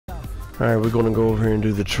Alright, we're gonna go over here and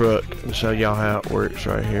do the truck and show y'all how it works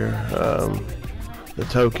right here. The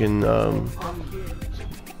token,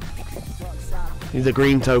 the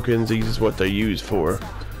green tokens, these is what they're used for.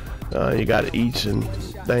 You got each and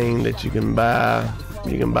thing that you can buy.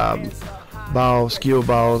 You can buy balls, skill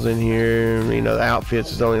balls in here. You know, the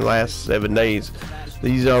outfits is only last 7 days.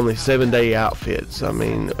 These are only 7-day outfits. I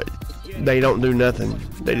mean, they don't do nothing.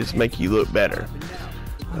 They just make you look better.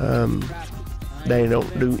 They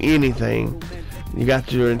don't do anything. You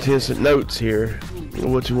got your intensive notes here.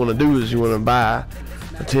 What you want to do is you want to buy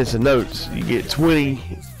intensive notes. You get 20.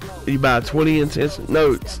 You buy 20 intensive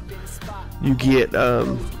notes. You get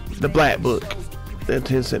the black book, the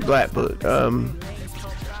intensive black book,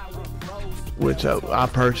 which I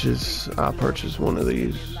purchased. I purchased one of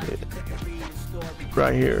these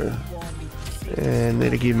right here, and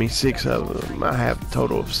it'll give me 6 of them. I have a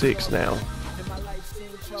total of 6 now.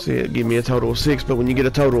 See, it'll give me a total of 6, but when you get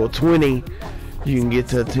a total of 20, you can get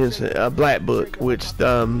the black book, which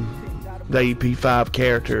they P5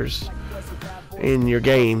 characters in your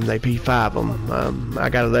game. They P5 them. I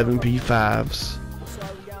got 11 P5s.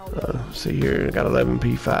 See here, I got 11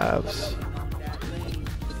 P5s.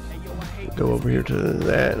 Go over here to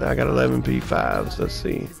that. I got 11 P5s. Let's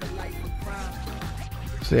see.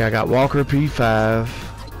 See, I got Walker P5,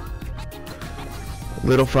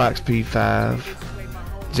 Little Fox P5,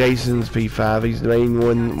 Jason's P5. He's the main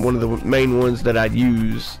one of the main ones that I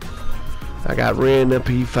use. I got Ren a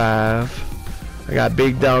P5. I got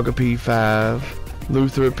Big Dog a P5,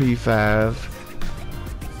 Luther a P5,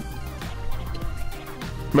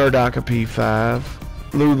 Murdoch a P5,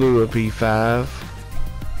 Lulu a P5,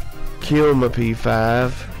 Kilm a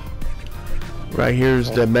P5. Right here's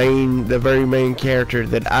the very main character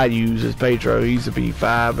that I use is Pedro. He's a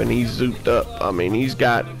P5 and he's zooped up. I mean, he's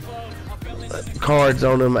got cards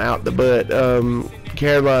on him out the butt.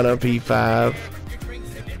 Carolina P5,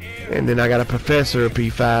 and then I got a Professor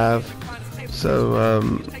P5. So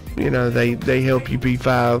you know, they help you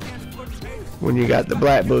P5 when you got the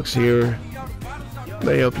black books here.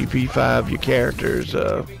 They help you P5 your characters.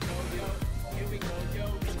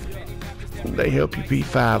 They help you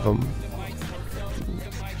P5 them,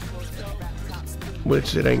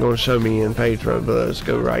 which it ain't gonna show me in Pedro, but let's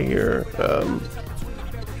go right here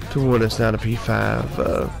to one that's not a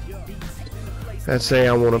P5. Let's say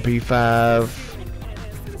I want a P5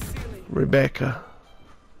 Rebecca.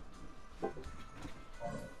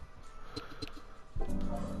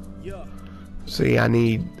 See, I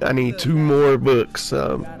need 2 more books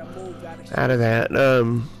out of that.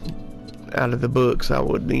 Out of the books, I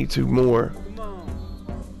would need 2 more.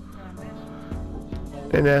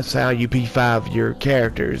 And that's how you P5 your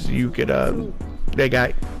characters. You could they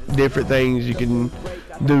got different things you can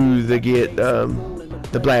do to get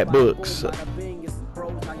the black books.